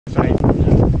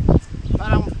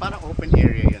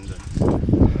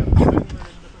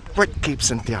We're at Cape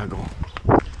Santiago.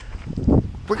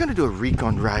 We're gonna do a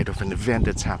recon ride of an event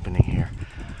that's happening here.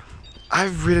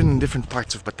 I've ridden in different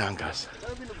parts of Batangas,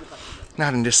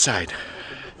 not on this side.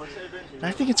 And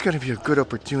I think it's gonna be a good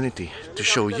opportunity to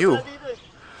show you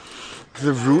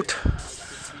the route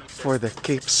for the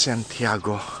Cape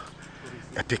Santiago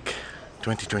Epic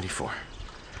 2024.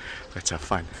 Let's have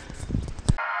fun.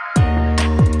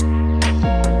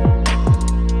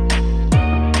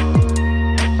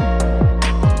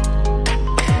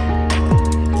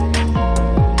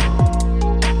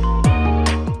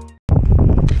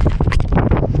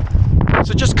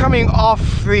 So just coming off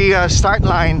the start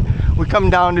line, we come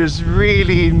down this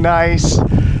really nice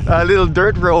little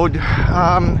dirt road.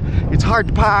 It's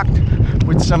hard packed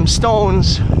with some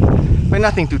stones, but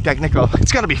nothing too technical.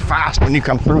 It's gonna be fast when you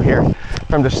come through here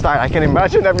from the start. I can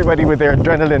imagine everybody with their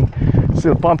adrenaline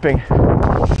still pumping.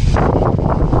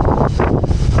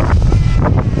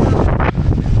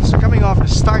 So coming off the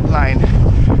start line,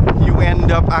 you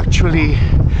end up actually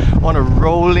on a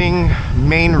rolling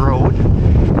main road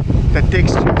that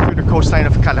takes you through the coastline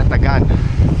of Calatagan.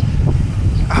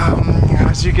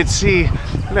 As you can see,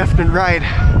 left and right,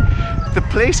 the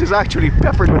place is actually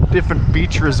peppered with different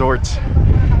beach resorts,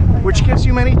 which gives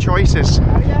you many choices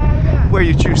where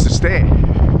you choose to stay.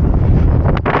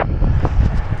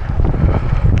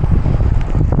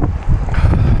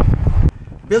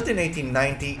 Built in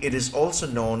 1890, it is also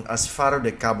known as Faro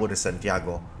de Cabo de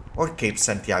Santiago or Cape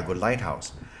Santiago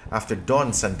Lighthouse, after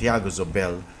Don Santiago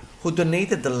Zobel, who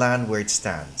donated the land where it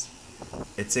stands.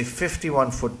 It's a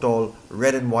 51-foot tall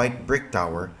red and white brick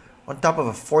tower on top of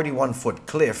a 41-foot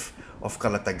cliff of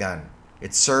Calatagan.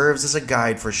 It serves as a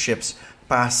guide for ships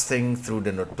passing through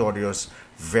the notorious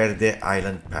Verde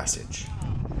Island Passage.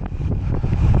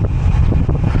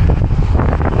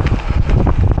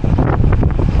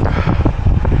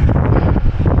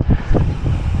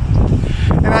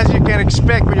 And as you can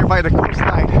expect when you're by the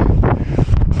coastline,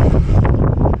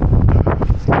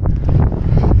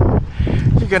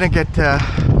 you're gonna get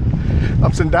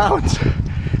ups and downs.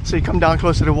 So you come down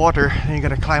close to the water and you're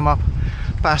gonna climb up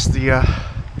past the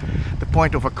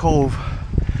point of a cove,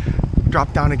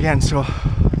 drop down again. So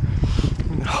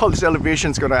all this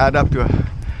elevation is gonna add up to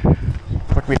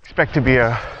what we expect to be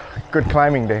a good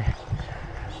climbing day.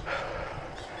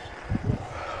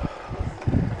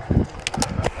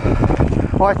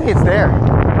 Oh, I think it's there.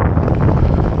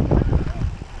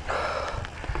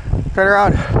 Turn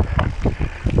around.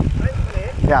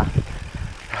 Yeah.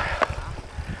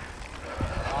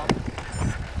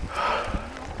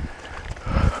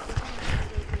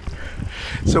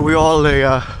 So we all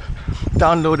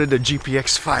downloaded the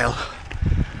GPX file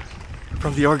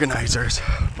from the organizers,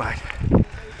 but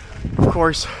of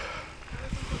course,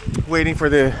 waiting for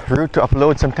the route to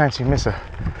upload, sometimes you miss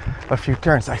a few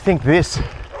turns. I think this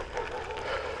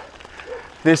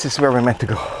is where we're meant to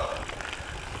go.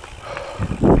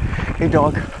 Hey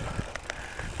dog.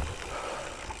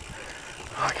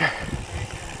 Okay.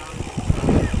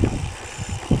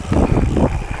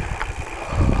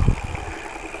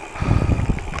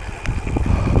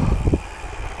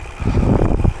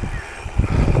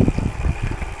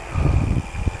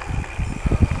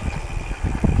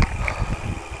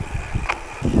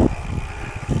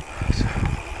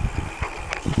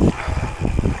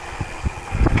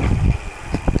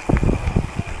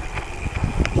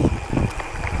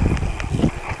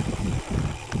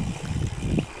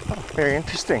 Very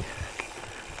interesting.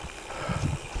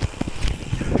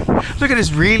 Look at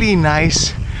this really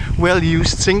nice,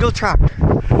 well-used single track.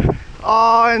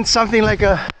 Oh, and something like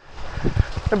a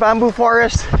bamboo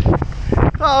forest.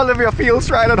 Oh, Olivia feels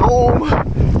right at home.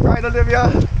 Right, Olivia?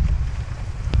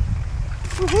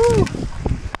 Woohoo!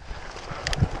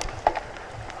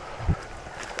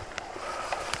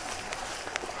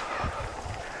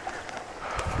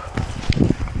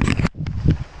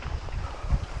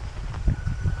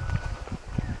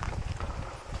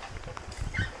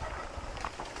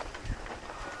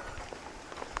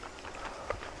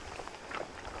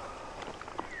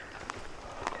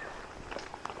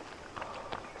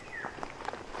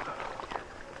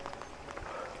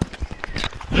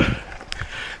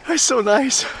 That's so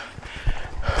nice.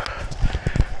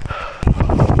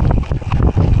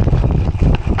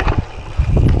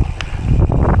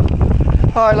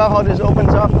 Oh, I love how this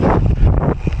opens up.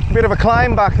 A bit of a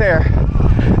climb back there.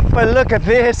 But look at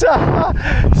this.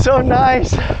 So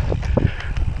nice.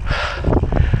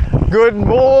 Good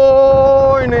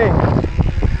morning.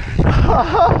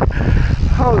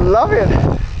 I love it.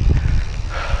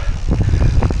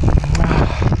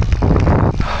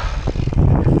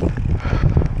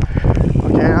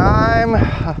 Okay, I'm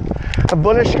a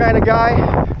bullish kind of guy,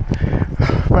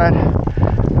 but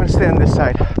I'm gonna stay on this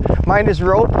side. Mine is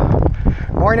rope.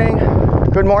 Morning.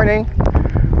 Good morning.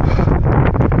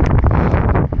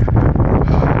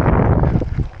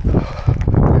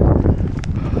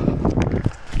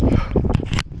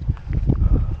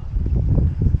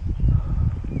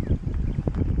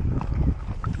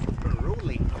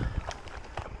 Rolling.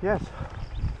 Yes.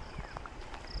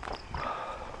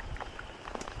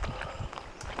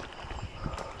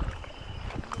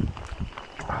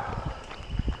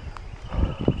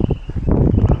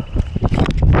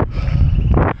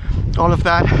 All of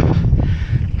that,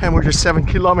 and we're just 7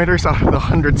 kilometers out of the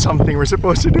 100 something we're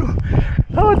supposed to do.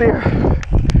 Oh dear.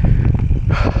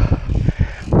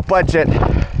 Budget.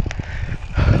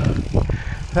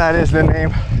 That is the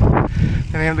name.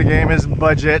 The name of the game is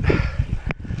budget.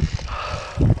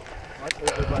 What,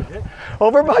 over budget?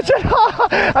 Over budget?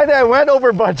 I think I went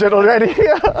over budget already.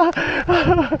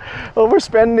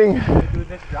 Overspending. I do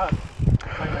this job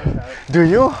by myself. Do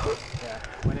you? Yeah,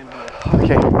 when I'm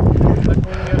here. Okay. But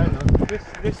only,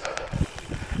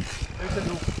 there's a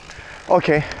loop.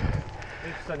 Okay.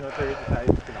 It's 35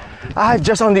 kilometers. Ah,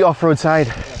 just on the off-road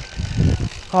side.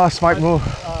 Oh, smart move.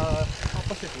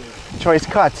 Opposite way. Choice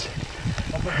cuts.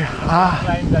 Opposite way. Ah.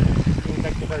 Climb that in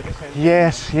technical descent.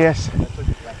 Yes, yes. That's what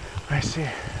you climb. I see.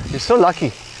 You're so lucky.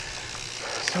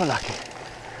 So lucky.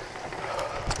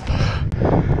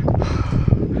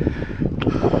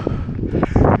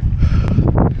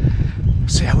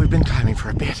 So yeah, we've been climbing for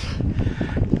a bit.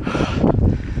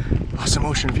 Awesome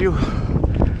ocean view.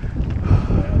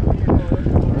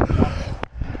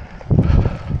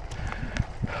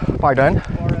 Pardon?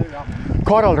 Coral rock.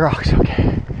 Coral rocks, okay.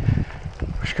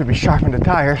 Which could be sharp in the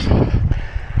tires.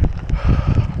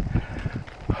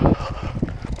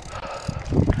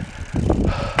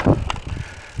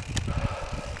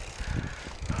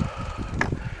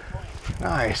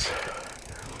 Nice.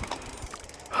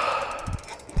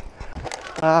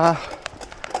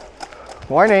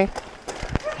 Morning.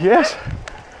 Yes.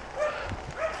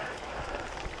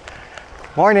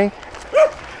 Morning.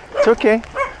 It's okay.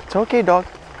 It's okay, dog.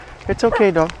 It's okay,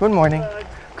 dog. Good morning.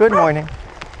 Good morning.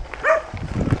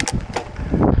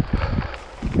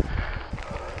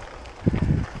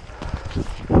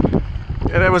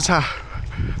 And it was a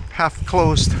half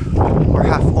closed or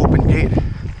half open gate,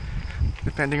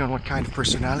 depending on what kind of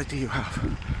personality you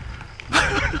have.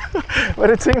 But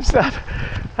it seems that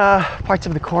parts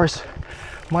of the course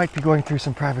might be going through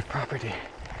some private property.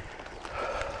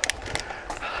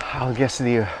 I'll guess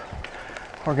the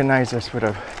organizers would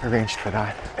have arranged for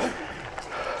that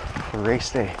for race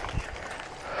day.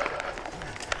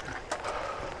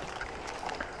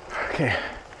 Okay,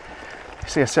 I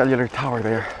see a cellular tower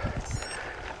there.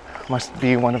 Must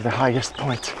be one of the highest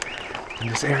points in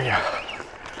this area.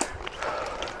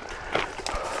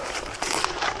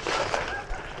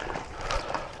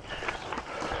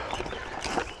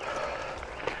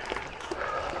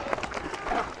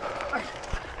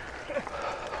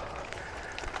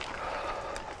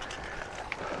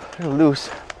 A little loose.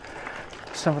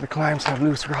 Some of the climbs have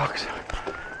loose rocks.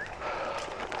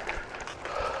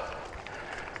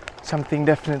 Something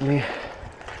definitely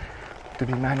to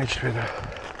be managed with a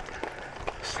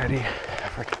steady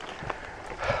effort.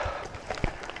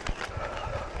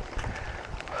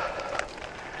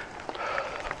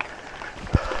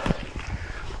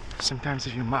 Sometimes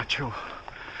if you macho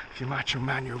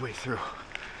man your way through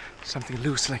something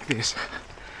loose like this,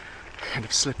 you end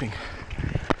up slipping.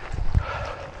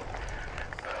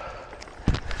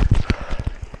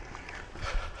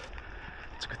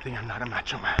 It's a good thing I'm not a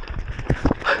macho man.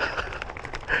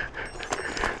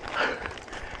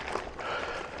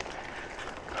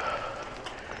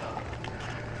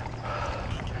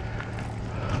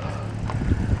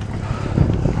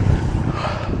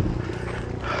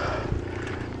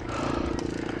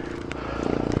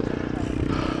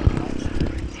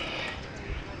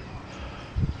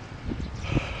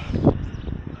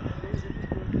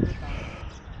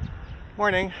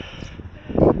 Morning.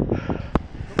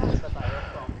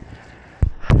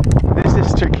 This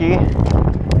is Turkey.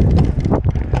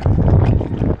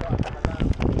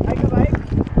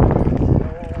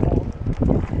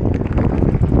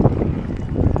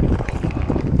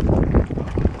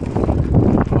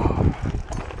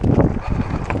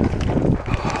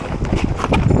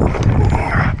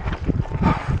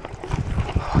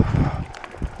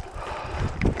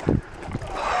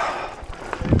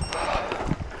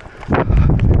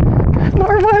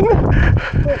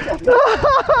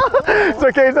 It's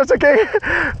okay, that's okay.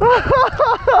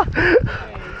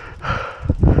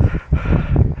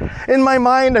 In my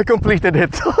mind, I completed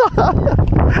it.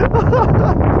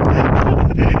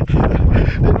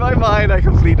 In my mind, I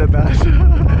completed that.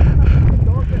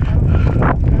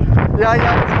 Yeah,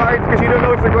 it's hard because you don't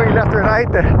know if they're going left or right.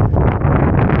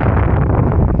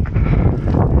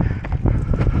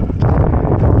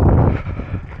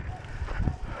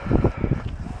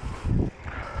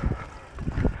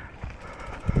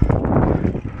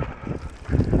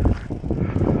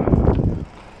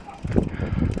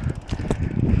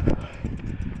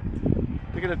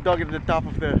 Look at the dog at the top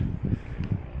of the...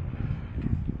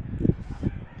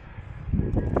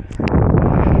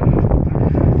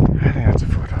 I think that's a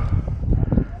photo.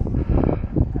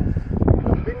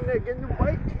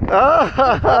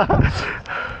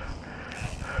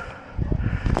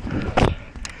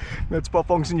 That's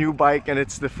Popong's new bike, and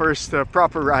it's the first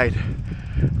proper ride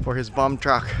for his bomb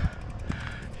truck.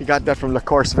 He got that from La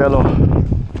Course Velo.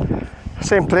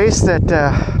 Same place that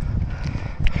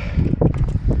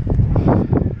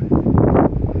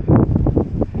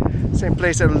same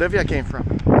place that Olivia came from.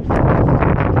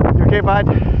 You okay, bud?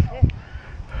 Yeah.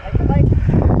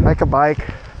 Like a bike.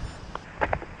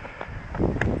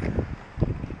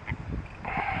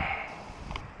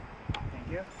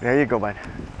 Thank you. There you go, bud.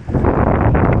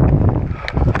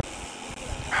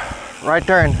 Right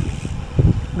turn.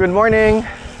 Good morning.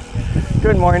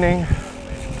 Good morning.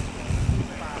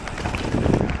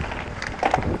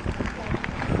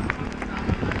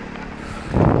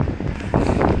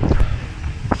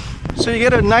 So you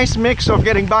get a nice mix of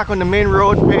getting back on the main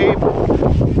road paved,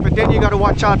 but then you got to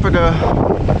watch out for the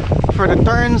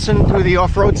turns into the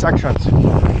off-road sections.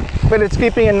 But it's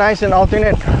keeping it nice and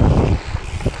alternate,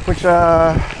 which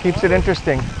keeps it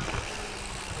interesting.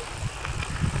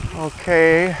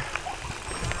 Okay.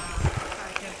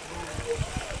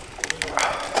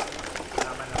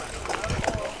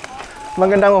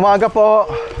 Magandang umaga po.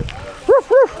 Roof,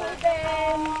 roof.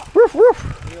 Roof, roof.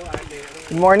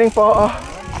 Good morning po.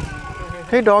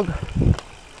 Hey dog.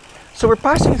 So we're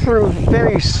passing through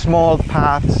very small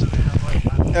paths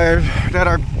that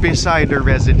are beside the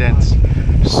residents.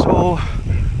 So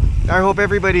I hope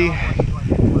everybody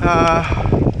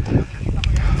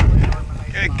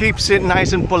keeps it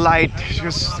nice and polite.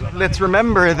 Just let's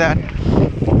remember that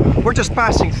we're just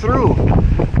passing through.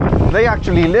 They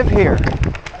actually live here.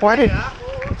 Why did...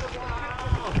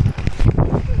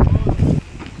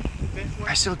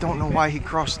 I still don't know why he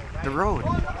crossed the road.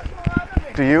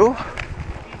 Do you?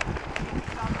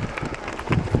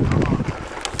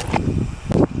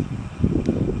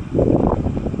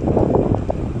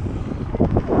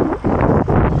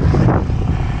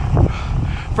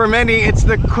 For many, it's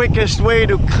the quickest way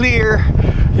to clear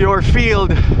your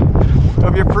field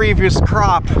of your previous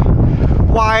crop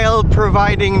while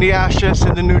providing the ashes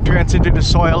and the nutrients into the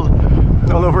soil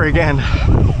all over again.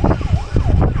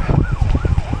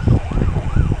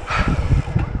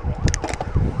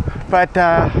 But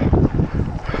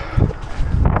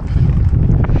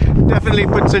definitely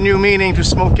puts a new meaning to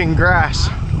smoking grass.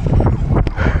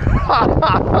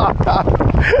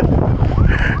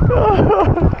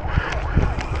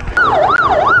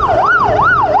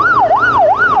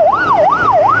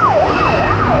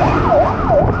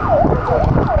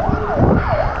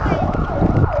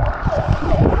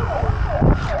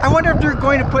 I wonder if they're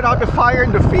going to put out the fire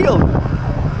in the field.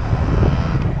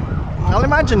 I'll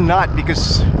imagine not,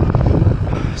 because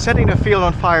setting the field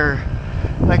on fire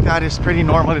like that is pretty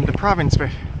normal in the province, but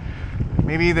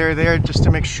maybe they're there just to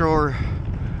make sure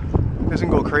it doesn't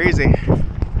go crazy.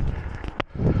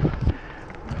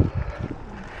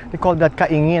 They call that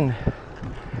kaingin.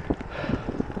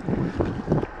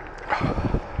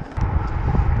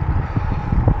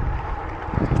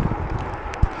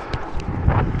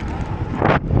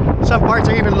 Some parts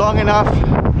are even long enough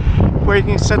where you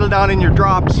can settle down in your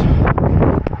drops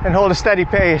and hold a steady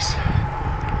pace.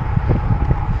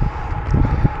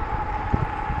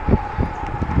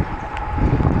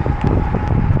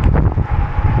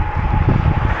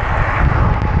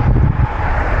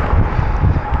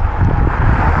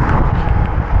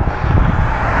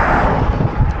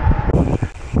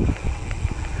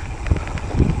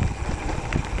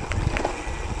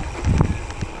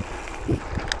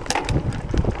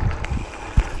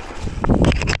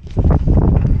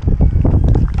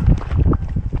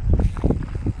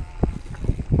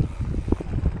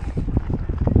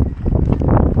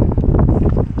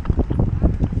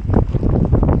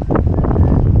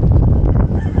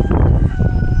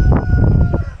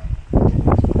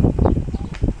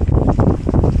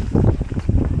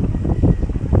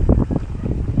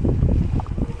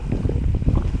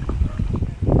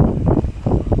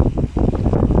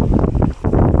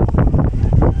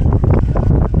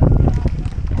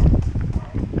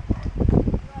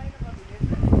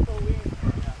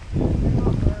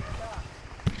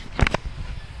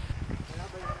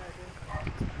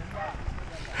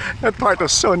 That part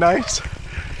was so nice.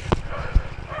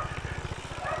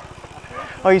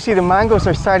 Oh, you see the mangoes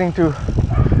are starting to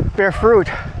bear fruit.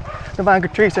 The mango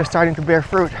trees are starting to bear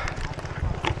fruit.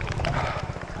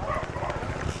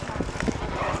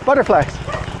 Butterflies.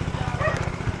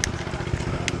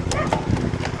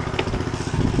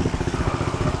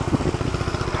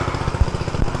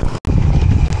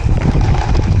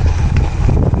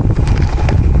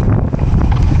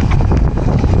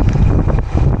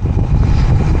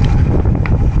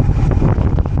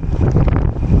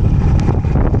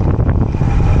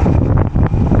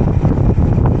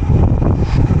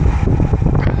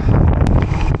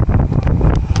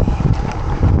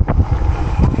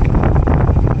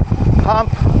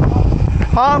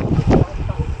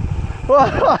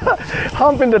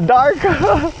 Hump in the dark.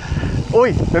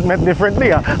 Uy, that meant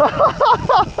differently.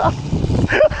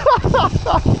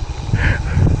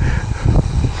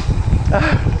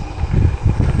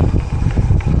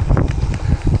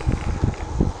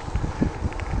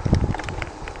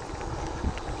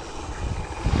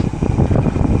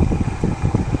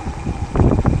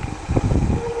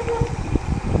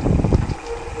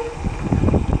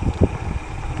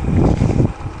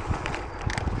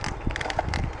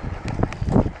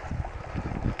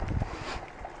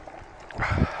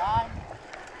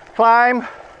 Climb.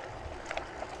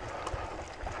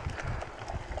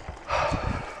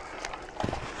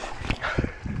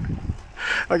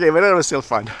 Okay, but that was still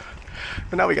fun.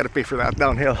 But now we gotta pay for that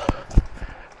downhill.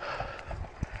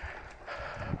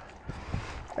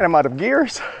 And I'm out of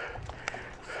gears.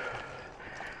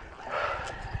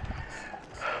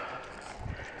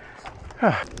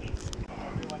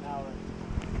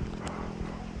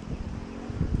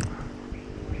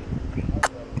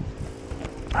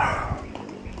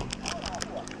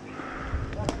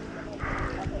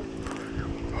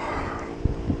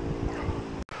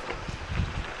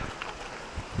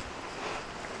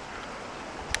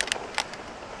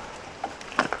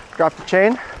 Drop the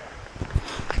chain.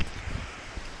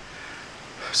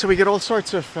 So we get all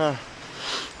sorts of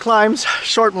climbs,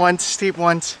 short ones, steep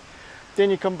ones. Then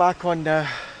you come back on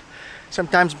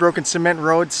sometimes broken cement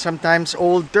roads, sometimes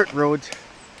old dirt roads.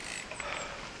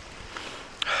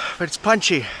 But it's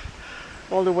punchy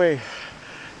all the way.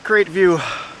 Great view.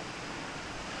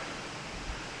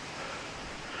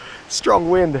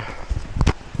 Strong wind.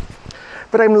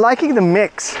 But I'm liking the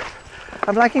mix.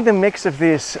 I'm liking the mix of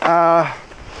this.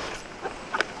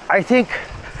 I think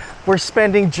we're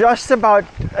spending just about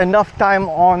enough time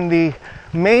on the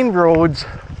main roads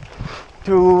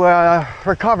to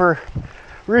recover,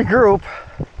 regroup,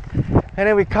 and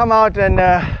then we come out and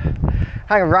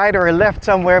hang a right or a left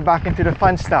somewhere back into the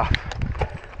fun stuff.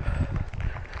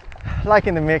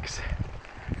 Liking the mix.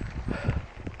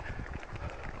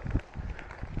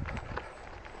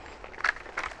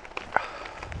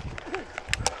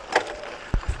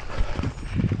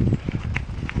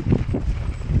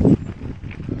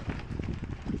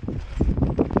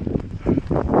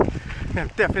 I'm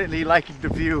definitely liking the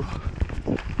view.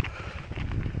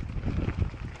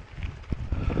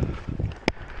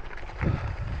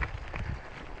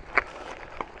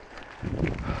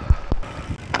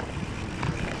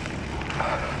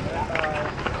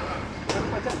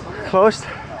 Closed?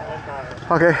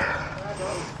 Okay.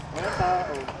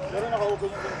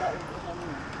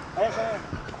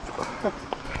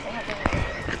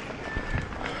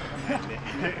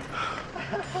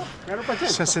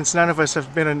 So since none of us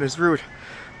have been on this route,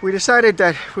 we decided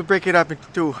that we'll break it up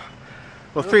into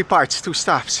three parts, 2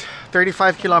 stops,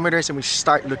 35 kilometers, and we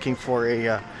start looking for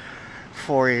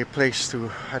a place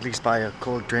to at least buy a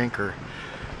cold drink or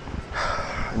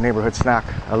a neighborhood snack,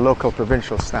 a local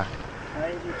provincial snack.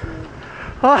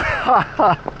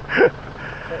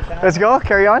 Let's go,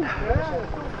 carry on.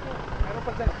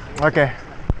 Okay.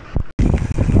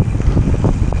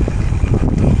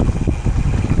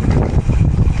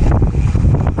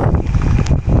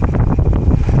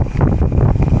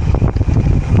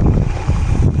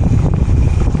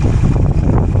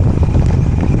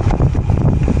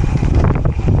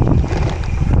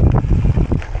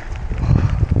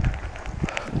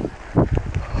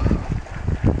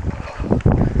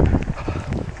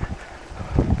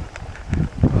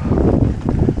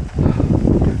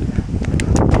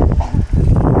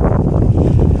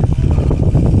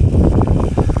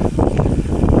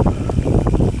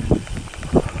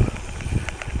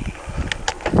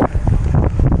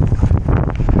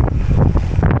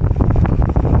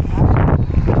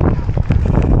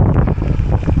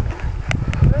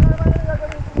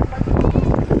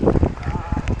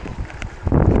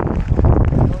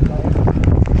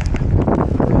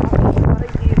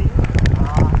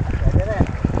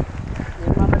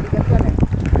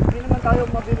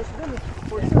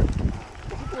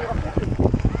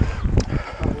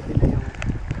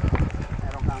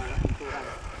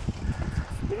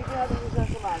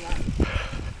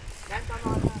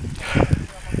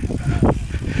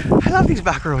 I love these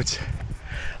back roads.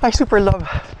 I super love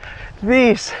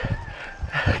these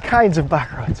kinds of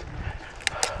back roads.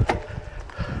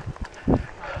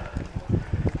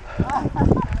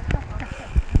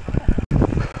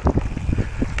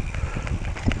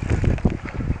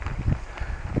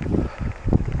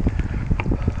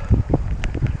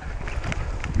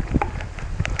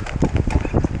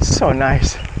 So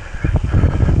nice.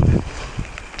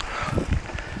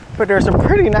 But there's some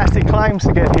pretty nasty climbs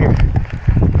to get here.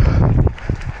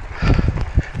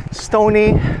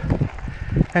 Stony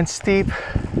and steep.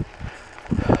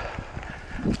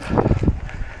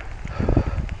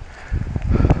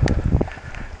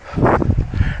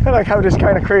 I like how this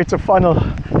kind of creates a funnel.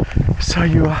 So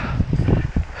you,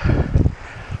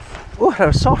 oh, that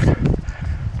was soft.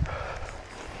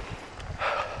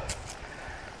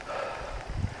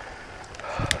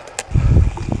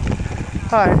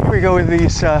 Alright, here we go with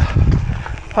these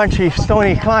punchy,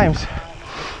 stony climbs.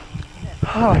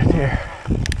 Oh dear.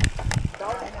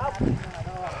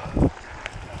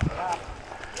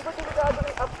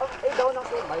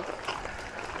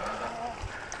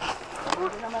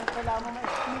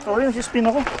 Oo, yung spin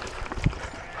ako.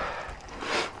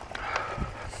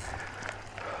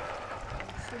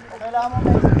 Kailangan mo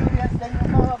may experience din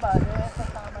yung mababa.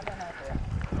 Kasama na natin.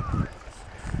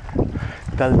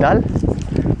 Daldal?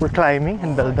 We're climbing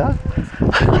in daldal?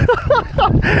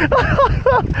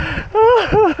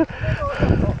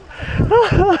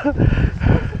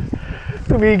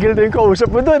 Tumigil na yung kausap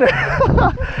mo dun eh.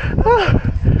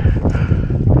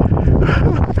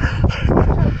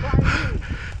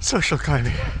 Social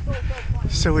climbing.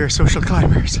 So we are social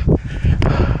climbers.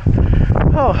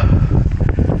 Oh.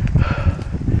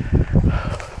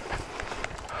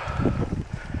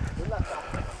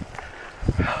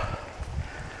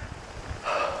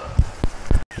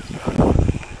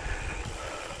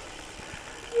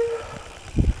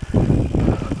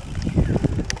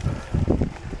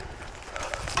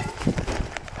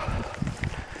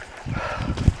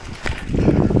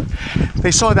 They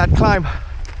saw that climb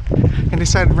and they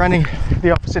started running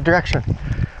the opposite direction.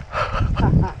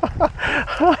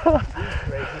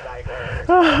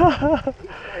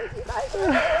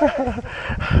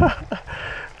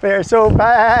 They're so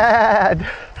bad.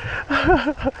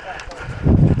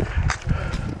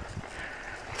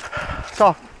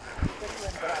 So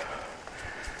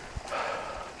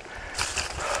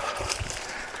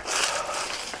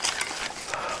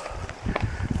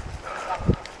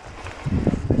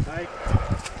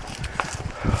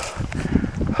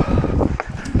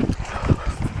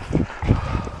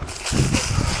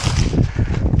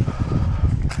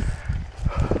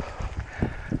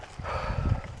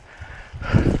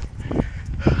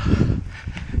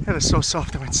that is so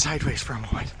soft, I went sideways for a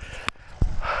moment.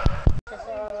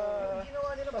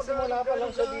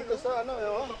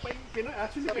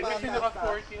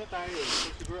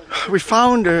 We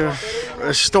found a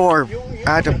store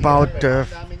at about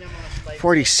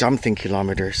 40 something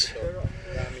kilometers.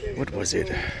 What was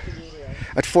it?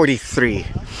 At 43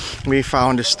 we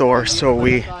found a store, so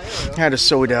we had a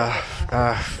soda,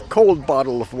 cold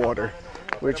bottle of water,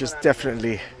 which is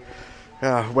definitely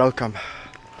welcome.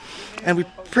 And we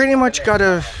pretty much got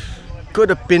a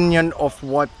good opinion of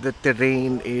what the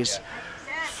terrain is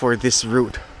for this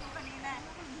route.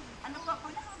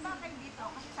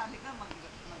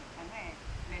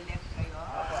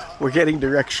 We're getting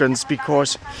directions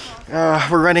because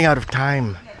we're running out of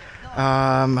time.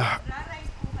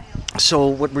 So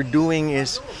what we're doing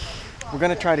is we're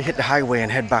gonna try to hit the highway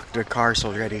and head back to the cars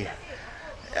already.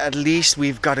 At least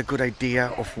we've got a good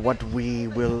idea of what we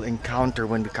will encounter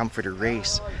when we come for the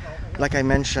race. Like I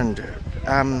mentioned,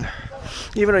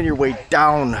 even on your way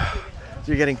down,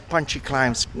 you're getting punchy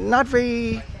climbs. Not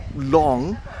very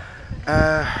long,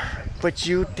 but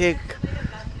you take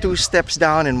 2 steps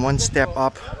down and 1 step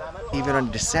up, even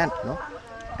on descent, no?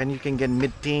 And you can get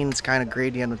mid-teens kind of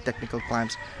gradient on technical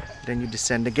climbs. Then you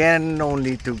descend again,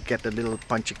 only to get a little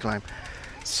punchy climb.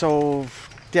 So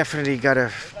definitely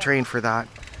gotta train for that.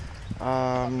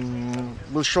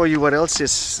 We'll show you what else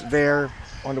is there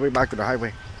on the way back to the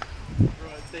highway.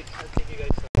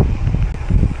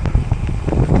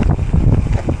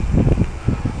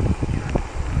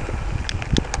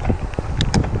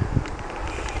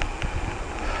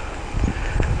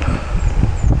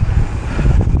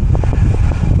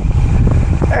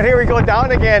 And here we go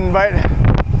down again, but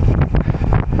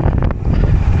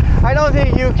I don't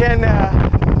think you can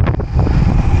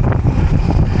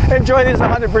enjoy this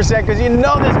 100% because you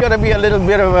know there's going to be a little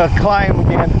bit of a climb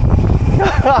again.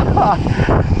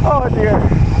 Oh dear.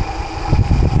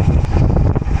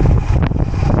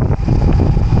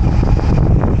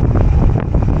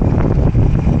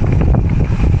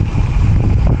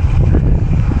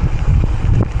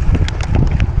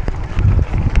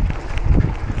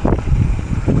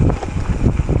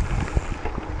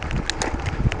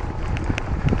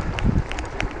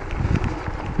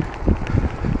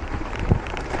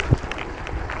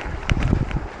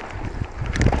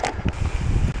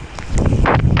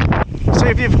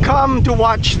 you've come to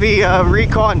watch the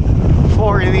recon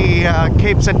for the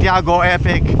Cape Santiago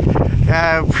Epic,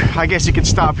 I guess you could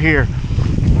stop here.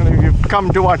 And if you've come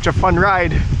to watch a fun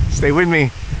ride, stay with me.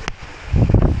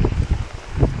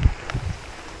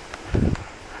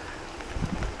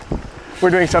 We're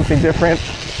doing something different.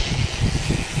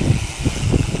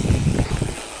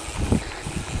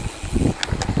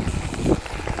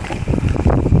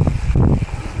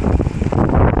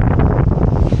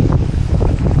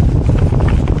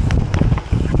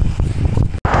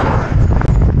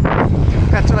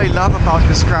 That's what I love about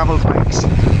this gravel bikes.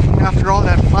 After all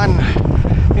that fun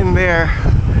in there,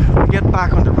 we get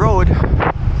back on the road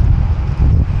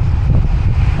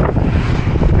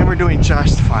and we're doing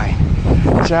just fine.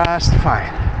 Just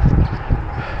fine.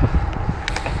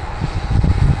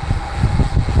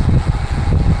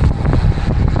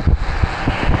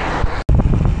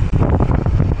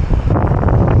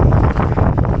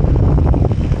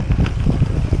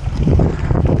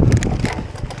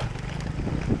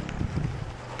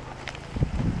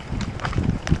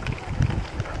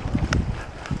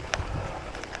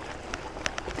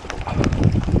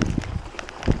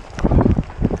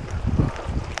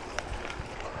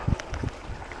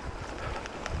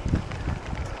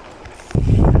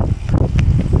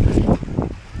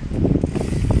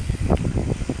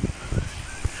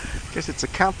 It's a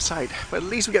campsite, but at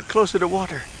least we get close to the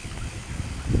water.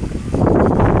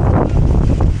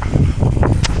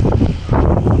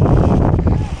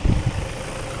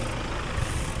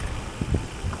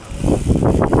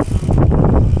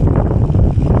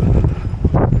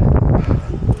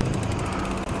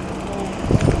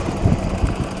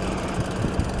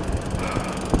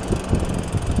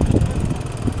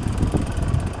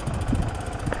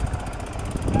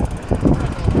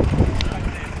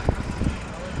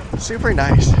 Super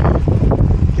nice.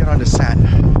 Get on the sand.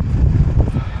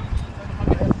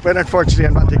 But unfortunately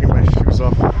I'm not taking my shoes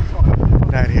off.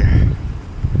 Not here.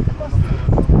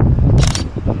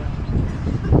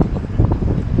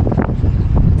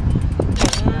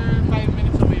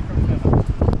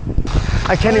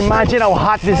 I can imagine how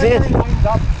hot this is.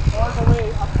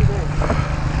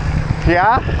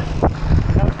 Yeah?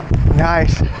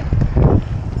 Nice.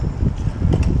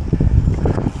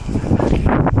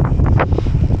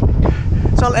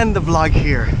 So I'll end the vlog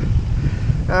here.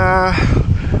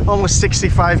 Almost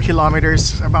 65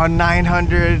 kilometers, about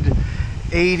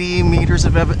 980 meters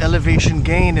of elevation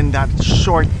gain in that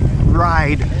short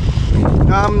ride.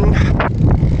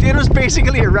 It was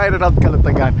basically a ride around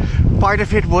Calatagan. Part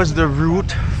of it was the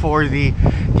route for the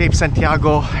Cape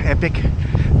Santiago Epic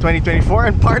 2024,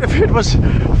 and part of it was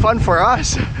fun for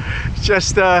us.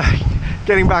 Just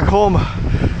getting back home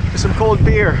with some cold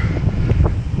beer.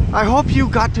 I hope you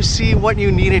got to see what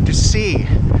you needed to see.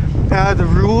 The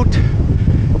route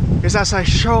is, as I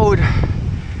showed,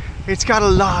 it's got a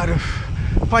lot of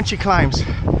punchy climbs.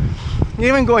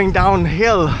 Even going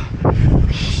downhill,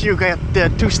 you get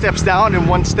 2 steps down and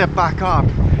 1 step back up.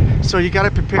 So you got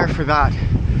to prepare for that.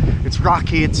 It's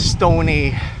rocky, it's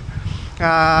stony.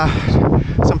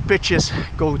 Some pitches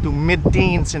go to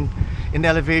mid-teens in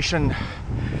elevation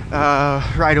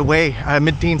right away,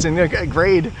 mid-teens in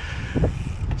grade.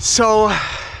 So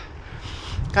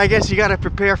I guess you gotta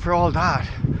prepare for all that,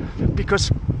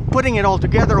 because putting it all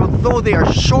together, although they are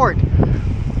short,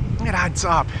 it adds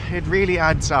up. It really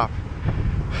adds up.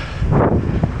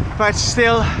 But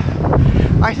still,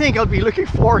 I think I'll be looking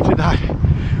forward to that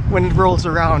when it rolls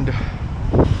around.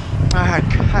 I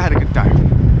had a good time.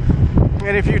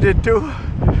 And if you did too,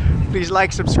 please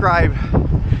like, subscribe,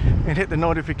 and hit the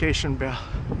notification bell.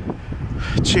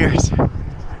 Cheers.